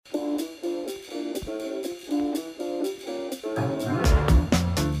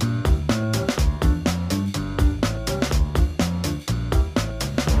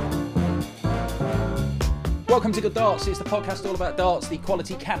Welcome to Good Darts. It's the podcast all about darts. The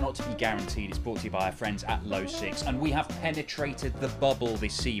quality cannot be guaranteed. It's brought to you by our friends at Low6, and we have penetrated the bubble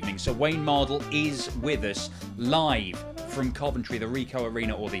this evening. So Wayne Mardle is with us live from Coventry, the Ricoh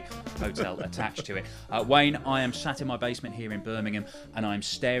Arena, or the hotel attached to it. Wayne, I am sat in my basement here in Birmingham, and I'm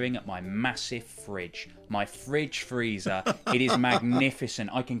staring at my massive fridge. My fridge freezer. It is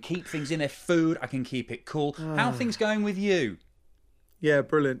magnificent. I can keep things in there, food. I can keep it cool. How are things going with you? Yeah,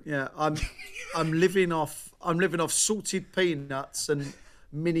 brilliant. Yeah, I'm living off salted peanuts and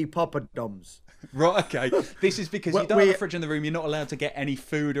mini poppadoms. Right, okay. This is because you don't have a fridge in the room. You're not allowed to get any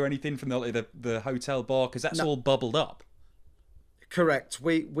food or anything from the hotel bar because that's all bubbled up. Correct.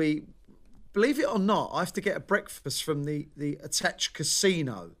 We believe it or not, I have to get a breakfast from the attached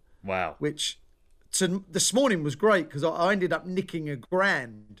casino. Wow. Which this morning was great because I ended up nicking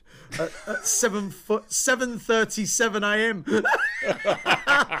 $1,000 at 7:37 a.m.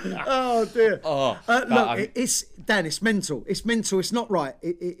 Oh dear. Look, it's mental. It's mental. It's not right.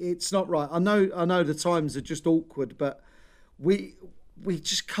 It's not right. I know the times are just awkward, but we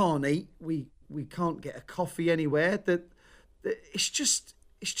just can't eat. We can't get a coffee anywhere. It's just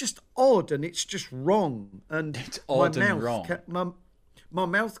odd and it's just wrong. And it's odd and wrong. My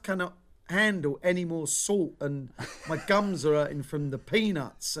mouth cannot handle any more salt, and my gums are hurting from the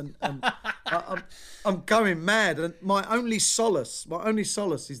peanuts, and I'm going mad. And my only solace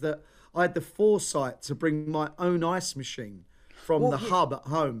is that I had the foresight to bring my own ice machine from the hub at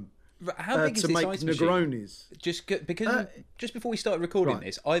home. How big is to this make ice Negronis. Because just before we started recording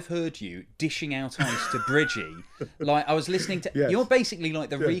this, I've heard you dishing out ice to Bridgie. Like I was listening to, you're basically like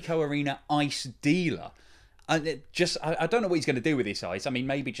the Ricoh Arena ice dealer. And I don't know what he's going to do with this ice. I mean,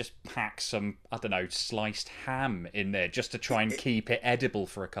 maybe just pack some, I don't know, sliced ham in there just to try and keep it edible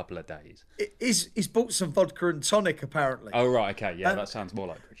for a couple of days. He's bought some vodka and tonic, apparently. Oh, right, okay. Yeah, that sounds more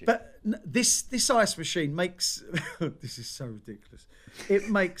like Bridget. But this ice machine makes... this is so ridiculous. It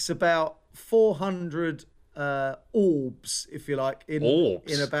makes about 400 orbs, if you like.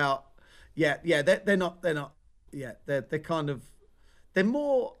 Orbs? In about... Yeah, they're not... Yeah, they're kind of... They're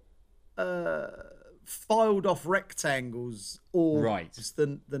more... filed off rectangles orbs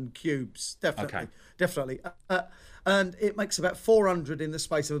than cubes, definitely. And it makes about 400 in the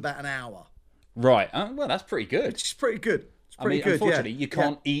space of about an hour. Right. Well, that's pretty good. It's pretty good. Unfortunately, you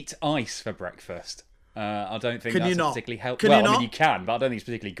can't eat ice for breakfast. I don't think that's particularly helpful. Well, I mean, you can, but I don't think it's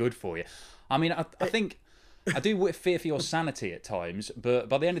particularly good for you. I mean, I think I do fear for your sanity at times, but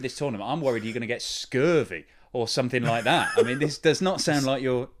by the end of this tournament, I'm worried you're going to get scurvy or something like that. I mean, this does not sound like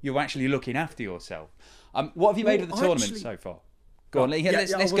you're actually looking after yourself. What have you made of the tournament so far? Go on,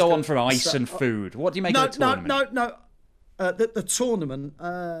 let's go on from ice and food. What do you make of the tournament? No. The tournament.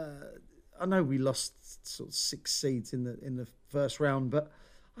 I know we lost sort of 6 seeds in the first round, but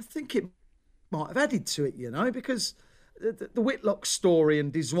I think it might have added to it, because the Whitlock story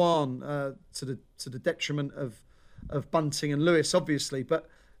and Dizwan to the detriment of Bunting and Lewis, obviously, but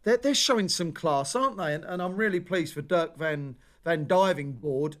they're showing some class, aren't they? And I'm really pleased for Dirk Van Diving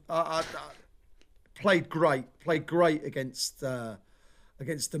Board. Played great against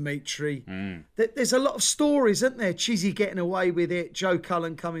Dimitri. There's a lot of stories, isn't there? Chizzy getting away with it, Joe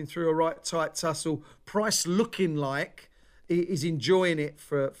Cullen coming through a right tight tussle, Price looking like he's enjoying it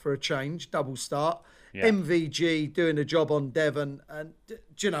for a change, double start. Yeah. MVG doing a job on Devon, and do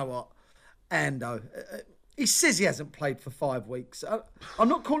you know what? Ando, he says he hasn't played for 5 weeks. I'm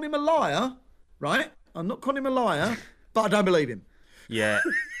not calling him a liar, right? I'm not calling him a liar, but I don't believe him. Yeah,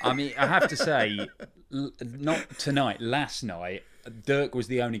 I mean, I have to say, not tonight, last night, Dirk was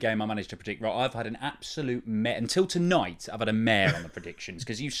the only game I managed to predict right. I've had an absolute mare. Until tonight, I've had a mare on the predictions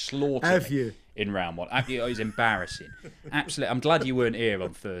because you slaughtered me in round one. It was embarrassing. Absolutely. I'm glad you weren't here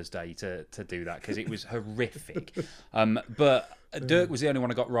on Thursday to do that because it was horrific. But Dirk was the only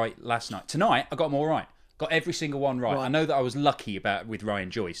one I got right last night. Tonight, I got them all right. Got every single one right. I know that I was lucky with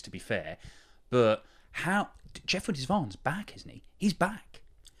Ryan Joyce, to be fair. But Jeffrey Dizvan's back, isn't he? He's back.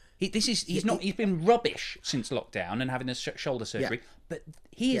 He's been rubbish since lockdown and having the shoulder surgery. But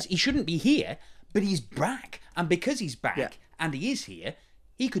he shouldn't be here, but he's back. And because he's back and he is here,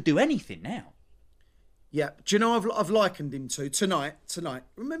 he could do anything now. Yeah. Do you know I've likened him to tonight?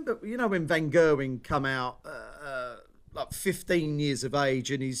 Remember, when Van Gerwen come out like 15 years of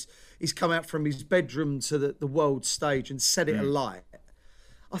age and he's come out from his bedroom to the world stage and set it alight.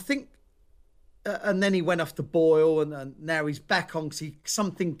 I think and then he went off to Boyle, and now he's back on because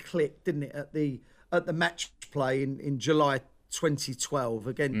something clicked, didn't it, at the match play in July 2012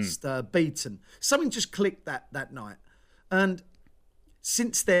 against Beaton. Something just clicked that night, and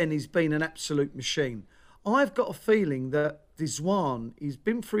since then he's been an absolute machine. I've got a feeling that Dizwan, he's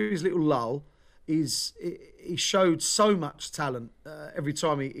been through his little lull. he showed so much talent every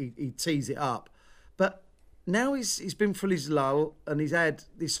time he tees it up. But now he's been through his lull and he's had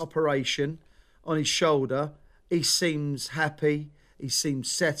this operation on his shoulder. He seems happy. He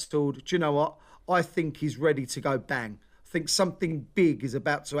seems settled. Do you know what? I think he's ready to go bang. I think something big is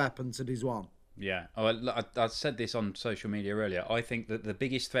about to happen to this one. Yeah, I said this on social media earlier. I think that the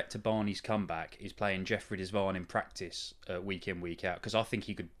biggest threat to Barney's comeback is playing Jeffrey Desvan in practice week in, week out, because I think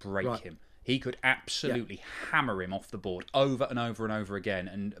he could break him. He could absolutely hammer him off the board over and over and over again.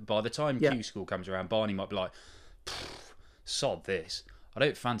 And by the time Q School comes around, Barney might be like, sod this. I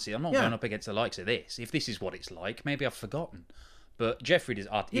don't fancy, I'm not going up against the likes of this. If this is what it's like, maybe I've forgotten. But Jeffrey,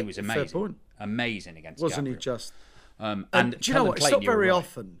 he was amazing. Amazing against Wasn't Gabriel. he just? And do you know what? It's not very right.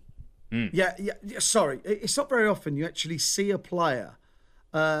 often. Yeah, sorry. It's not very often you actually see a player,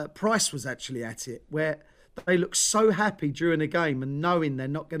 Price was actually at it, where they look so happy during a game and knowing they're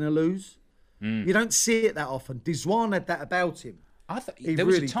not going to lose. You don't see it that often. Deswan had that about him. He there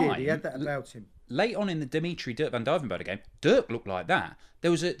really was a time, did. He had that about him. Late on in the Dimitri Dirk van Duivenbode game, Dirk looked like that.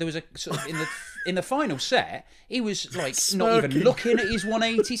 There was a sort of in the final set, he was like not even looking at his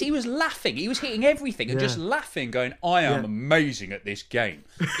 180s. He was laughing. He was hitting everything and just laughing, going, "I am amazing at this game."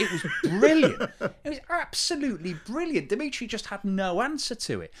 It was brilliant. It was absolutely brilliant. Dimitri just had no answer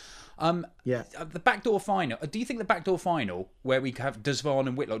to it. The backdoor final. Do you think the backdoor final, where we have Desvan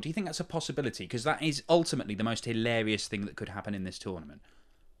and Whitlock, do you think that's a possibility? Because that is ultimately the most hilarious thing that could happen in this tournament.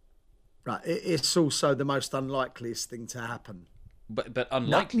 Right. It's also the most unlikeliest thing to happen. But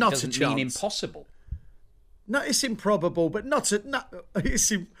unlikely not doesn't mean impossible. No, it's improbable, but not a. No, I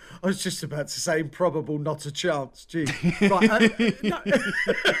was just about to say improbable, not a chance. Gee, right? No,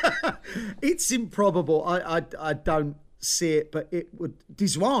 it's improbable. I don't see it, but it would.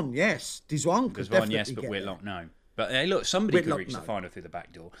 Deswan, yes, Deswan could definitely yes, but get Whitlock, it. no. But hey, look, somebody Whitlock, could reach the final through the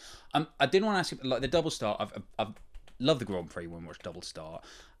back door. I did want to ask you, like the double start. I've loved the Grand Prix when we watched double start.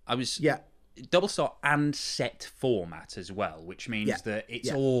 I was double start and set format as well, which means that it's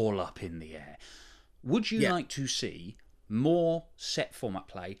all up in the air. Would you like to see more set format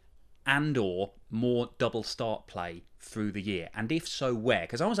play and or more double start play through the year? And if so, where?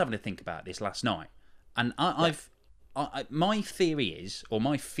 Because I was having to think about this last night. And my theory is, or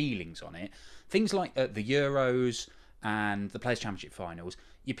my feelings on it, things like the Euros and the Players' Championship finals,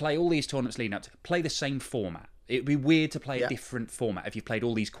 you play all these tournaments leading up to play the same format. It'd be weird to play a different format if you played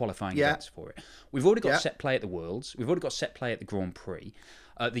all these qualifying events for it. We've already got set play at the Worlds. We've already got set play at the Grand Prix.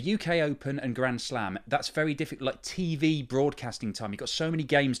 The UK Open and Grand Slam, that's very difficult. Like TV broadcasting time, you've got so many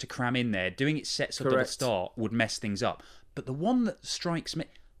games to cram in there. Doing it sets or double start would mess things up. But the one that strikes me,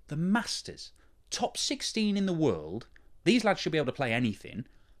 the Masters, top 16 in the world, these lads should be able to play anything.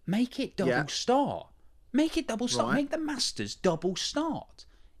 Make it double start. Make it double start. Make the Masters double start.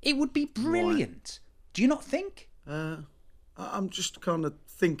 It would be brilliant. Do you not think? I'm just kind of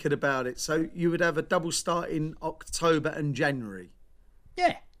thinking about it. So you would have a double start in October and January.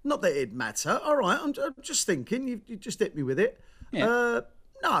 Yeah. Not that it'd matter. All right, I'm just thinking. You just hit me with it. Yeah.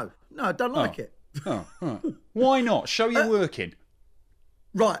 No, I don't like it. Why not? Show your working.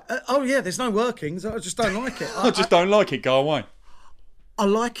 Right. There's no workings. I just don't like it. I just don't like it. Go away. I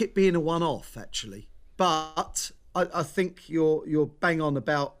like it being a one-off, actually. But I think you're bang on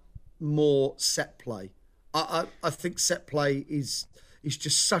about more set play. I think set play is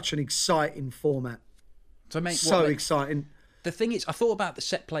just such an exciting format. So exciting. The thing is, I thought about the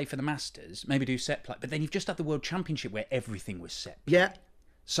set play for the Masters, maybe do set play, but then you've just had the World Championship where everything was set play. Yeah.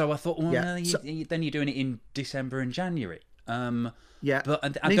 So I thought, then you're doing it in December and January. But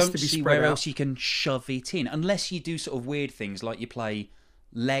I don't see where else you can shove it in, unless you do sort of weird things like you play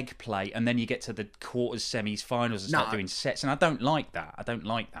leg play and then you get to the quarters, semis, finals and start doing sets. And I don't like that.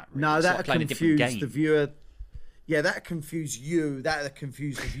 Really. No, that'll confuse the viewer. Yeah, that'll confuse you. That'll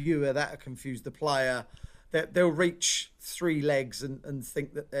confuse the viewer. That'll confuse the player. They'll reach three legs and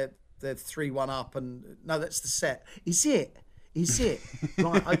think that they're 3-1 up. And no, that's the set. Is it?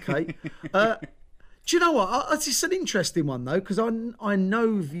 Right, okay. Do you know what? It's an interesting one, though, because I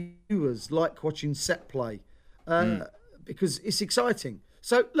know viewers like watching set play because it's exciting.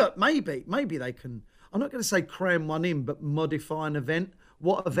 So, look, maybe they can, I'm not going to say cram one in, but modify an event.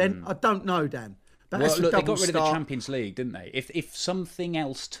 What event? I don't know, Dan. But well, look, they got rid of the Champions League, didn't they? If something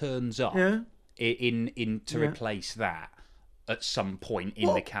else turns up in to replace that at some point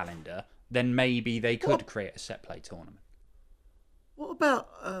in the calendar, then maybe they could create a set play tournament. What about,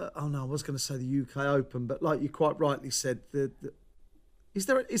 I was going to say the UK Open, but like you quite rightly said, is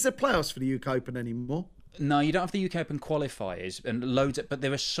there playoffs for the UK Open anymore? No, you don't have the UK Open qualifiers and loads, but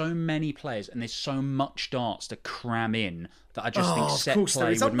there are so many players and there's so much darts to cram in that I just think set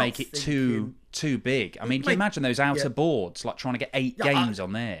play would make it too big. I mean, can you imagine those outer boards, like trying to get 8 games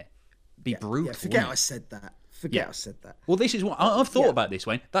on there? Be brutal. Yeah, forget I said that. I said that. Well, this is what I've thought about this,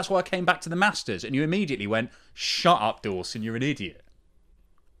 Wayne. That's why I came back to the Masters, and you immediately went, "Shut up, Dawson, you're an idiot."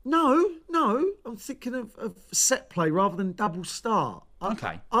 No, I'm thinking of set play rather than double start.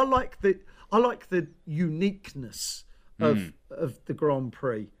 I like the uniqueness of the Grand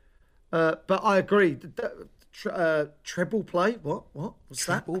Prix, but I agree. Treble play. What? What's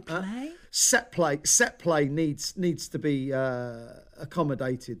treble that? Play? Set play needs to be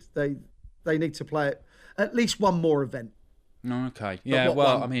accommodated. They need to play it at least one more event. Okay. Yeah.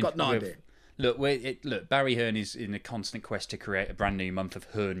 Well, I mean, got no idea. Look, Barry Hearn is in a constant quest to create a brand new month of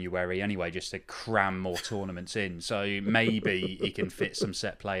Hearnuary anyway, just to cram more tournaments in. So maybe he can fit some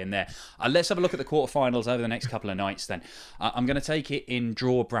set play in there. Let's have a look at the quarterfinals over the next couple of nights then. I'm going to take it in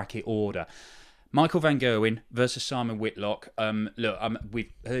draw bracket order. Michael van Gerwen versus Simon Whitlock.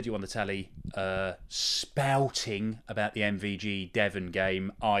 We've heard you on the telly spouting about the MVG Devon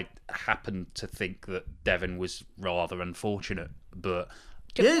game. I happen to think that Devon was rather unfortunate, but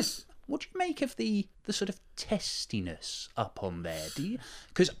yes. What do you make of the sort of testiness up on there? Do you?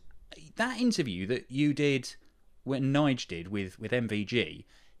 Because that interview that you did, when Nige did with MVG,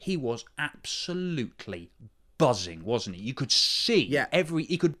 he was absolutely buzzing, wasn't he? You could see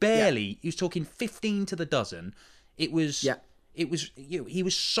he could barely. He was talking 15 to the dozen. It was. It was. He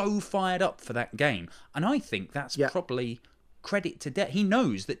was so fired up for that game, and I think that's probably credit to Devon. He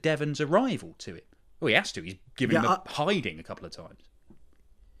knows that Devon's a rival to it. Well, he has to. He's given him a hiding a couple of times.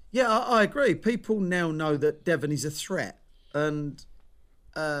 Yeah, I agree. People now know that Devon is a threat, and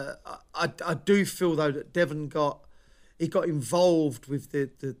I do feel though that Devon got involved with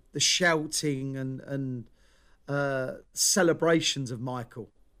the shouting and celebrations of Michael,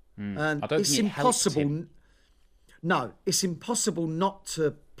 and it's impossible. No, it's impossible not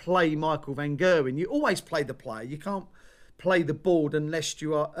to play Michael van Gerwen. You always play the player. You can't play the board unless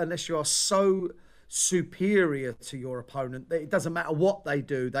you are so superior to your opponent that it doesn't matter what they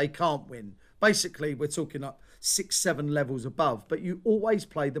do, they can't win. Basically, we're talking like 6-7 levels above, but you always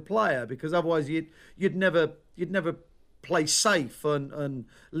play the player, because otherwise you'd never play safe and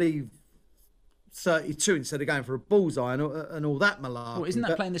leave 32 instead of going for a bullseye and all that malarkey. Well, isn't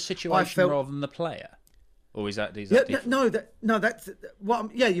that playing the situation rather than the player? Or is that different? You're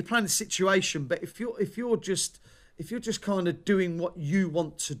playing the situation, but if you're just kind of doing what you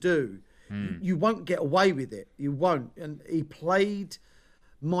want to do, you won't get away with it. You won't. And he played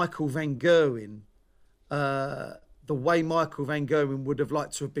Michael van Gerwen the way Michael van Gerwen would have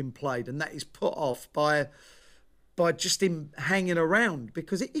liked to have been played, and that is put off by just him hanging around,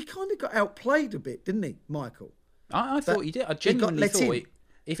 because he kind of got outplayed a bit, didn't he, Michael? I thought he did. I genuinely thought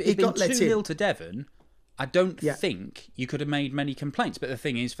if it had been 2-0 to Devon, I don't think you could have made many complaints. But the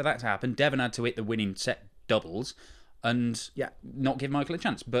thing is, for that to happen, Devon had to hit the winning set doubles and not give Michael a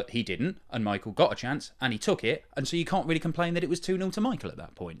chance. But he didn't, and Michael got a chance, and he took it, and so you can't really complain that it was 2-0 to Michael at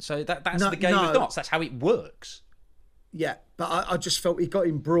that point. So that's the game of dots. That's how it works. Yeah, but I just felt he got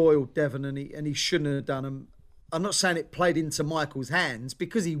embroiled, Devon, and he shouldn't have done him. I'm not saying it played into Michael's hands,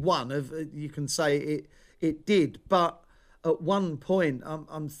 because he won. You can say it did, but at one point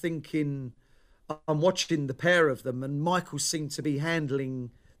I'm thinking, I'm watching the pair of them, and Michael seemed to be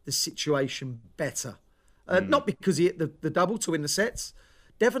handling the situation better. Not because he hit the double to win the sets.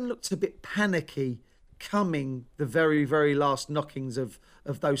 Devon looked a bit panicky coming the very, very last knockings of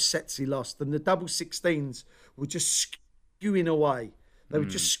those sets he lost. And the double 16s were just skewing away. They were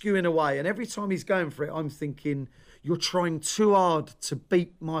just skewing away. And every time he's going for it, I'm thinking, you're trying too hard to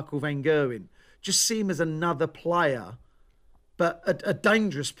beat Michael van Gerwen. Just see him as another player, but a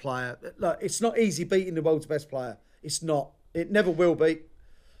dangerous player. Look, it's not easy beating the world's best player. It's not. It never will be.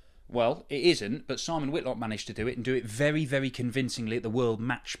 Well, it isn't, but Simon Whitlock managed to do it, and do it very, very convincingly at the World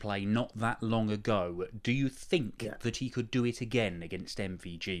Match Play not that long ago. Do you think that he could do it again against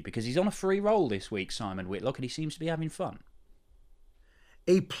MVG? Because he's on a free roll this week, Simon Whitlock, and he seems to be having fun.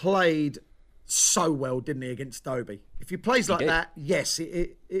 He played so well, didn't he, against Dobie? If he plays like that, yes,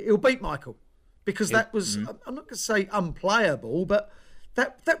 he'll beat Michael. Because that was, I'm not going to say unplayable, but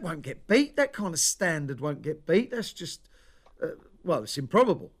that won't get beat. That kind of standard won't get beat. That's just, it's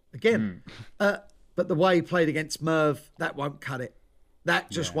improbable. Again, but the way he played against Merv, that won't cut it. That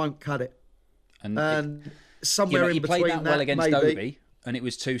just won't cut it. And somewhere in between, he played that well against Dobie, and it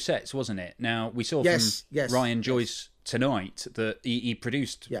was 2 sets, wasn't it? Now we saw from Ryan Joyce tonight that he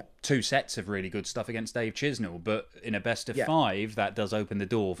produced 2 sets of really good stuff against Dave Chisnell, but in a best of 5, that does open the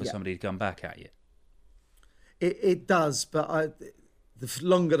door for somebody to come back at you. It does, but the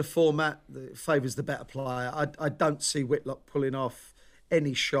longer the format, it favours the better player. I don't see Whitlock pulling off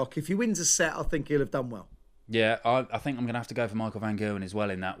any shock. If he wins a set, I think he'll have done well. Yeah, I think I'm going to have to go for Michael van Gerwen as well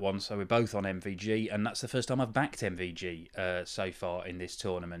in that one. So we're both on MVG, and that's the first time I've backed MVG so far in this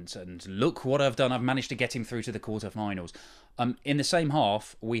tournament. And look what I've done. I've managed to get him through to the quarterfinals. In the same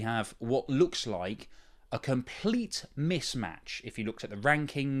half, we have what looks like a complete mismatch. If you looked at the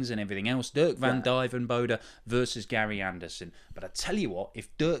rankings and everything else, Dirk van Dijvenbode versus Gary Anderson. But I tell you what, if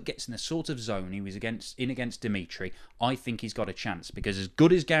Dirk gets in the sort of zone he was against Dimitri, I think he's got a chance. Because as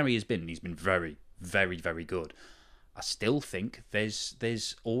good as Gary has been, he's been very, very, very good. I still think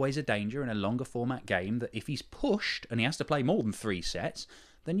there's always a danger in a longer format game that if he's pushed and he has to play more than 3 sets,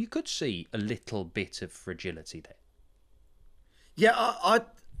 then you could see a little bit of fragility there. Yeah,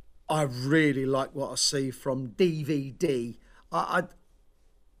 I really like what I see from DVD. I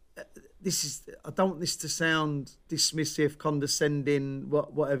don't want this to sound dismissive, condescending,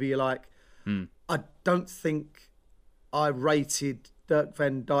 whatever you like. I don't think I rated Dirk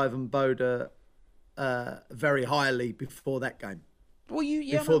van Dijvenbode very highly before that game. Well,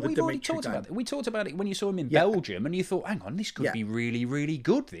 we've already talked about it. We talked about it when you saw him in Belgium, and you thought, "Hang on, this could be really, really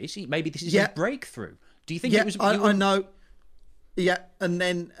good. Maybe this is his breakthrough." Do you think it was? I know. Yeah, and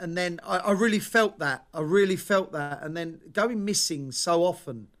then I really felt that. And then going missing so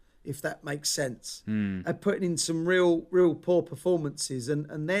often, if that makes sense, and putting in some real poor performances,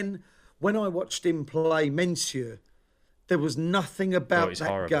 and then when I watched him play Mensur, there was nothing about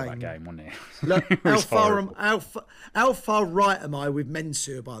that game. That game, wasn't it? Look, how far right am I with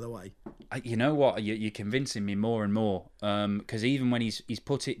Mensur, by the way? You know what? You're convincing me more and more. Because even when he's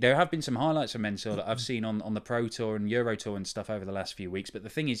put it, there have been some highlights from Mensur that I've seen on the Pro Tour and Euro Tour and stuff over the last few weeks. But the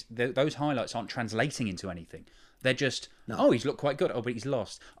thing is, those highlights aren't translating into anything. They're just, he's looked quite good. Oh, but he's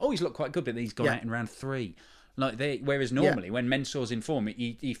lost. Oh, he's looked quite good, but he's gone out in round 3. Whereas normally, when Mensur's in form,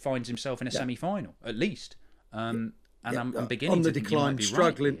 he finds himself in a semi-final at least. And I'm beginning on the to think decline, you might be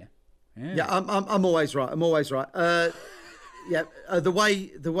struggling. Right yeah, I'm always right. The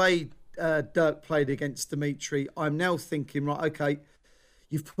way Dirk played against Dimitri, I'm now thinking, right, okay,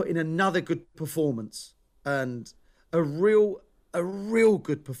 you've put in another good performance and a real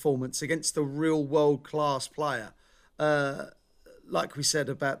good performance against a real world class player. Like we said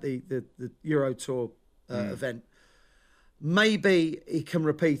about the Euro Tour event. Maybe he can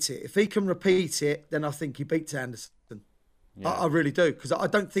repeat it. If he can repeat it, then I think he beats Anderson. Yeah. I really do, because I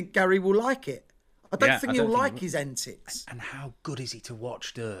don't think Gary will like it. I don't think he'll like his antics. And how good is he to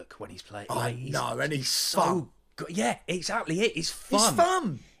watch, Dirk, when he's playing? And he's so fun. Good. Yeah, exactly it. He's fun. He's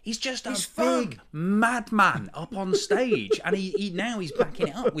fun. He's just a big madman up on stage, and now he's backing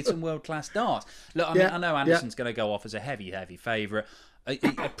it up with some world-class darts. Look, I know Anderson's going to go off as a heavy favourite.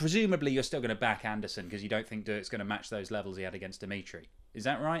 Presumably, you're still going to back Anderson because you don't think Dirk's going to match those levels he had against Dimitri. Is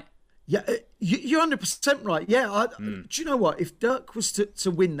that right? Yeah, you're 100% right. Yeah, do you know what? If Dirk was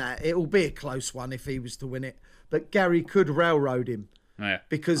to win that, it'll be a close one if he was to win it. But Gary could railroad him. Yeah.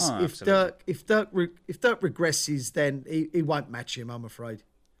 Because if Dirk regresses, then he won't match him, I'm afraid.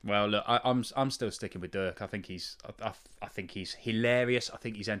 Well, look, I'm still sticking with Dirk. I think he's hilarious. I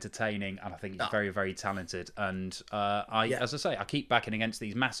think he's entertaining, and I think he's very, very talented. And as I say, I keep backing against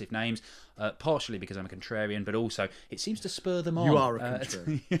these massive names, partially because I'm a contrarian, but also it seems to spur them on. You are a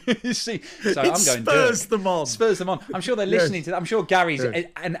contrarian. So I'm going spurs Dirk. them on. Spurs them on. I'm sure they're listening to that. I'm sure Gary's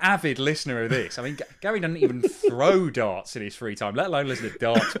an avid listener of this. I mean, Gary doesn't even throw darts in his free time, let alone listen to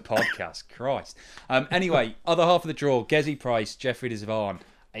darts podcasts. Christ. Anyway, other half of the draw: Gezi Price, Jeffrey de Zvan.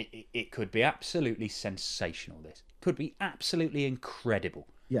 It could be absolutely sensational. This could be absolutely incredible.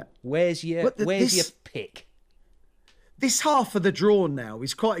 Yeah. Where's your pick? This half of the draw now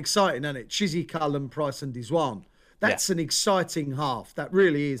is quite exciting, isn't it? Chizzy, Cullen, Price, and Diswan. That's an exciting half. That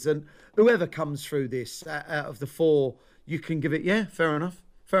really is. And whoever comes through this out of the 4, you can give it. Yeah, fair enough.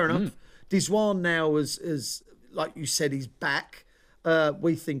 Diswan now is like you said, he's back.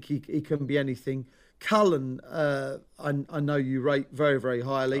 We think he can be anything. Cullen, I know you rate very, very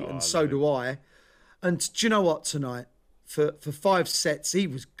highly, and so do I. And do you know what, tonight? For 5 sets, he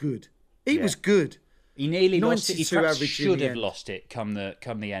was good. He was good. He nearly lost it. He perhaps should have lost it come the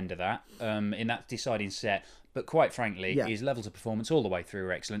end of that, in that deciding set. But quite frankly, his levels of performance all the way through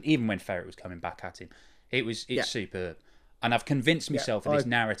were excellent, even when Ferret was coming back at him. It's superb. And I've convinced myself of this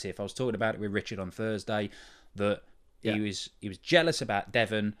narrative. I was talking about it with Richard on Thursday, that he was jealous about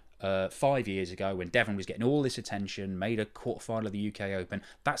Devon, 5 years ago when Devon was getting all this attention, made a quarterfinal of the UK Open.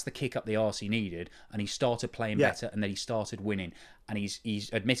 That's the kick up the arse he needed, and he started playing better, and then he started winning. And he's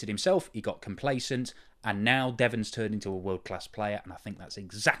admitted himself he got complacent, and now Devon's turned into a world-class player, and I think that's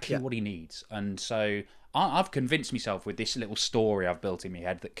exactly what he needs. And so I've convinced myself with this little story I've built in my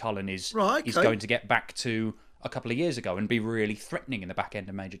head that Cullen is going to get back to a couple of years ago and be really threatening in the back end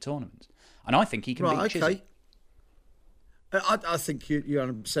of major tournaments. And I think he can beat Chizzy. I think you're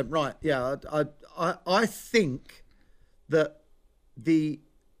 100% right. Yeah, I think that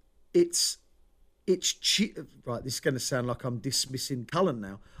it's right. This is going to sound like I'm dismissing Cullen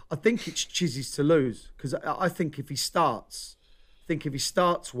now. I think it's Chizzy's to lose, because I think if he starts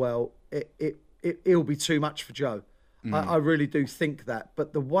well, it'll be too much for Joe. I really do think that.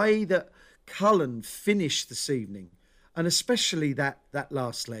 But the way that Cullen finished this evening, and especially that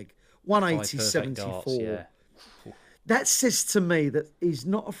last leg, 180-74. That says to me that he's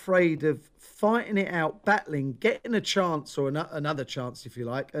not afraid of fighting it out, battling, getting a chance or another chance, if you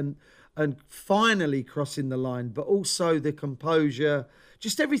like, and finally crossing the line. But also the composure,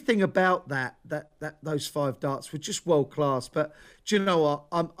 just everything about that those 5 darts were just world class. But do you know what?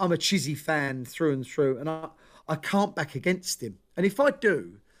 I'm a Chizzy fan through and through, and I can't back against him. And if I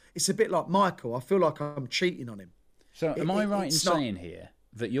do, it's a bit like Michael. I feel like I'm cheating on him. So am I right in saying here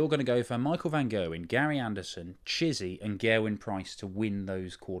that you're going to go for Michael van Gerwen, Gary Anderson, Chizzy and Gerwyn Price to win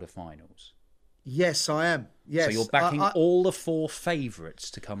those quarterfinals? Yes, I am. Yes. So you're backing all the 4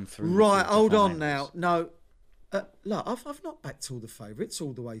 favourites to come through. Right, hold on now. No, look, I've not backed all the favourites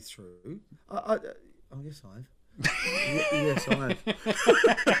all the way through. Oh, yes, I have. Yes, I have.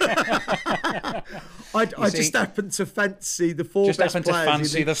 I just happen to fancy the 4 best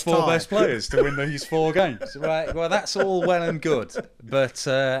players. Best players to win these 4 games. Right. Well, that's all well and good, but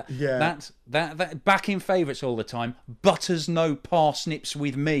that backing favourites all the time butters no parsnips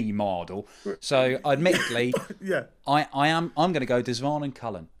with me, Mardle. So, admittedly, I'm going to go Desvan and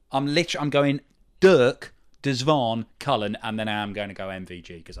Cullen. I'm going Dirk, Desvan, Cullen, and then I'm going to go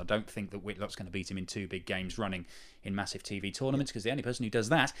MVG, because I don't think that Whitlock's going to beat him in 2 big games running in massive TV tournaments, because the only person who does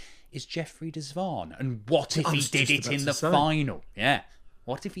that is Jeffrey Desvan. And what if he did it in the final? Yeah.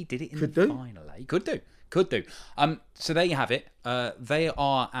 What if he did it in the final? Eh? Could do. So there you have it. They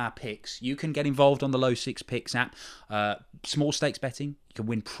are our picks. You can get involved on the Low6 Picks app. Small stakes betting. You can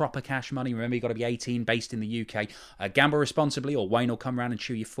win proper cash money. Remember, you've got to be 18, based in the UK. Gamble responsibly, or Wayne will come around and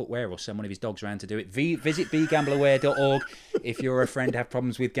chew your footwear, or send one of his dogs around to do it. Visit begambleaware.org if you're a friend, have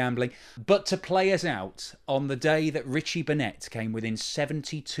problems with gambling. But to play us out, on the day that Richie Burnett came within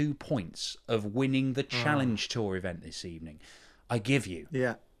 72 points of winning the Challenge Tour event this evening, I give you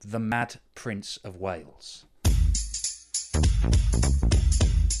the Mad Prince of Wales.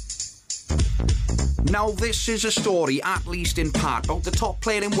 Now this is a story, at least in part, about the top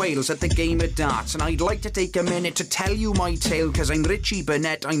player in Wales at the game of darts, and I'd like to take a minute to tell you my tale, because I'm Richie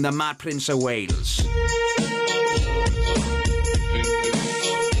Burnett, I'm the Mad Prince of Wales.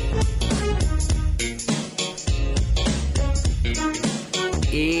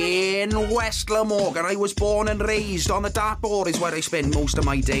 In West Glamorgan, I was born and raised. On the dartboard is where I spend most of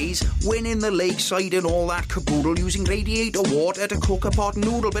my days, winning the lakeside and all that caboodle, using radiator water to cook a pot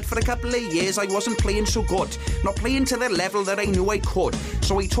noodle. But for a couple of years I wasn't playing so good, not playing to the level that I knew I could.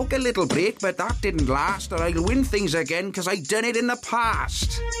 So I took a little break, but that didn't last, and I'll win things again, because I've done it in the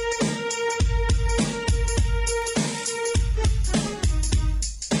past.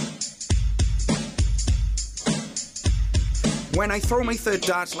 When I throw my third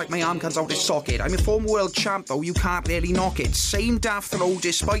darts like my arm comes out its socket. I'm a former world champ though, you can't really knock it. Same daft throw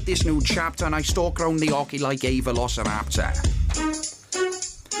despite this new chapter, and I stalk round the hockey like a velociraptor.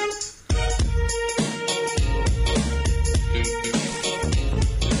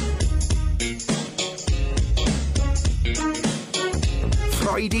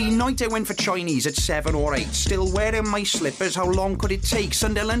 Friday night I went for Chinese at 7 or 8. Still wearing my slippers, how long could it take?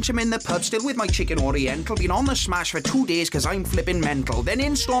 Sunday lunch I'm in the pub, still with my chicken oriental. Been on the smash for 2 days cause I'm flipping mental. Then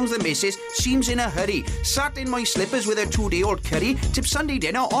in storms the missus, seems in a hurry. Sat in my slippers with a 2-day-old curry. Tip Sunday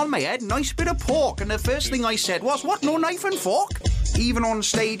dinner on my head, nice bit of pork. And the first thing I said was, what, no knife and fork? Even on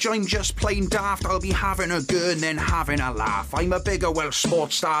stage I'm just plain daft. I'll be having a go and then having a laugh. I'm a bigger Welsh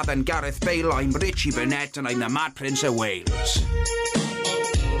sports star than Gareth Bale. I'm Richie Burnett and I'm the Mad Prince of Wales.